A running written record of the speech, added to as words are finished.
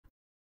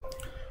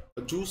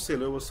A juice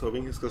seller was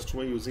serving his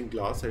customer using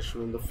glass as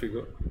shown in the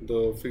figure.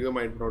 The figure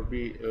might not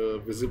be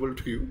visible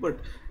to you, but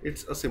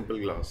it's a simple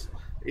glass.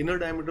 Inner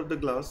diameter of the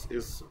glass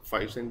is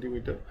 5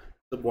 centimeter.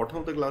 The bottom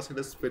of the glass had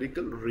a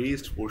spherical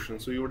raised portion.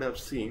 So you would have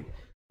seen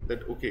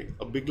that, okay,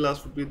 a big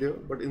glass would be there,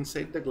 but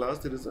inside the glass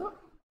there is a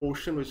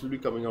portion which will be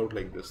coming out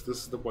like this. This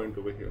is the point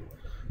over here.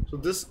 So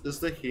this is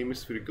the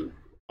hemispherical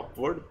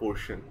upward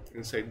portion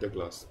inside the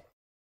glass.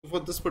 So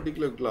for this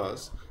particular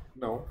glass,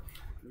 now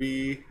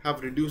we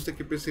have reduced the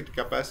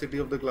capacity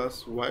of the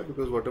glass. Why?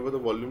 Because whatever the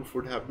volume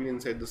would have been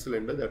inside the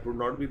cylinder, that would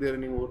not be there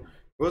anymore,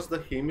 because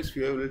the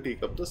hemisphere will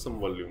take up the some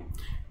volume.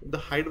 If the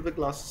height of the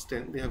glass is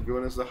 10, they have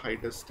given us the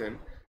height as 10.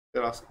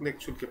 They're asking the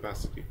actual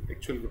capacity.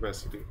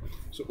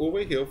 So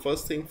over here,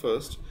 first thing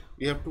first,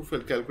 we have to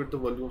calculate the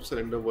volume of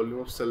cylinder. Volume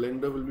of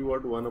cylinder will be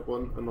what? 1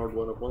 upon, not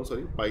 1 upon,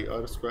 sorry, pi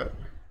r square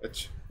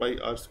h. Pi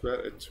r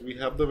square h. We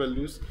have the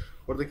values.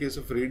 For the case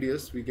of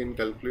radius, we can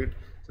calculate,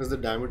 since the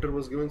diameter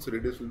was given, so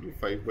radius will be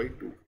 5 by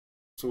 2.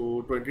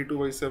 So 22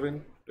 by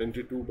 7,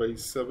 22 by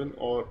 7,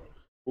 or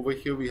over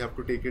here we have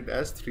to take it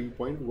as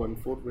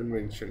 3.14 when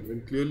mentioned.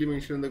 When clearly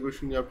mentioned in the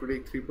question, you have to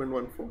take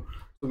 3.14.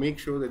 So make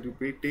sure that you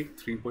take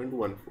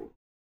 3.14.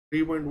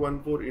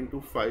 3.14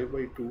 into 5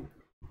 by 2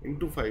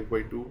 into 5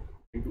 by 2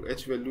 into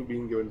h value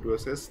being given to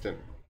us as 10.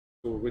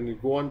 So when you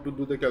go on to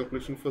do the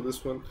calculation for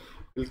this one,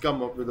 we'll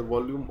come up with the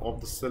volume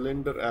of the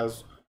cylinder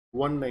as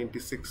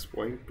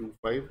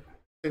 196.25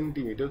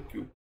 centimeter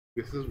cube.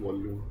 This is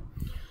volume.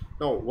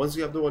 Now once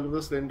you have the volume of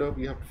the cylinder,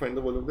 we have to find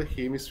the volume of the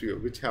hemisphere,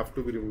 which have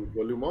to be removed.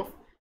 Volume of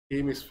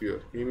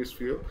hemisphere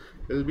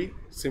will be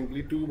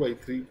simply 2 by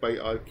 3 pi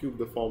r cube,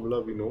 the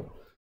formula we know.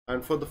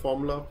 And for the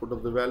formula, put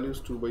up the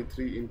values. 2 by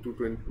 3 into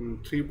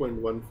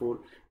 3.14,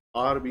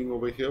 r being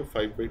over here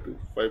 5 by 2,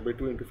 5 by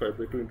 2 into 5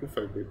 by 2 into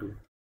 5 by 2.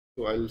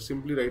 So I'll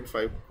simply write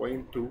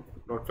 5.2,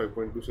 not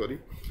 5.2, sorry,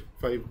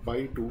 5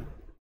 by 2,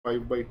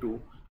 5 by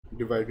 2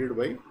 divided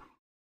by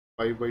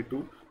 5 by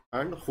 2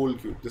 and whole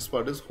cube. This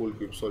part is whole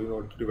cube, sorry,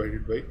 not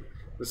divided by,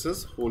 this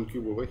is whole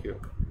cube over here.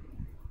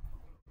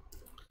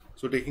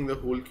 So taking the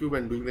whole cube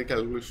and doing the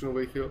calculation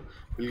over here,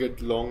 we'll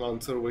get long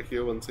answer over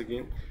here once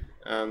again,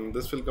 and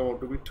this will come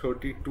out to be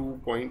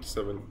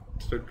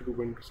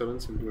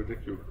 32.7 centimeter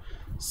cube.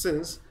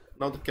 Since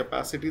now the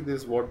capacity,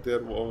 this is what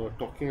they're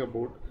talking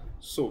about.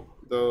 So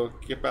the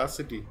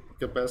capacity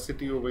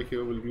over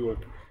here will be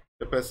what?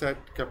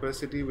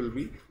 Capacity will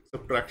be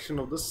subtraction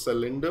of the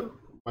cylinder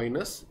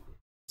minus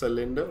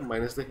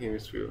the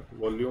hemisphere.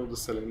 Volume of the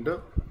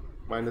cylinder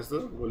minus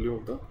the volume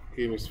of the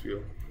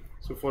hemisphere.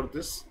 So for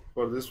this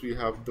we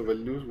have the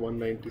values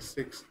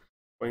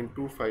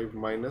 196.25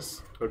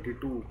 minus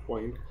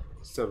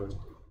 32.7.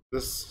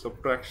 This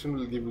subtraction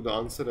will give you the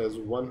answer as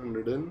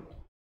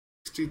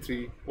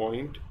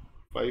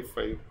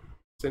 163.55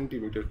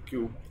 centimeter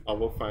cube,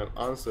 our final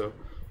answer,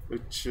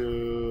 which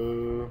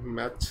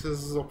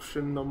matches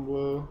option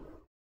number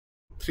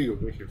 3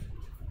 over here.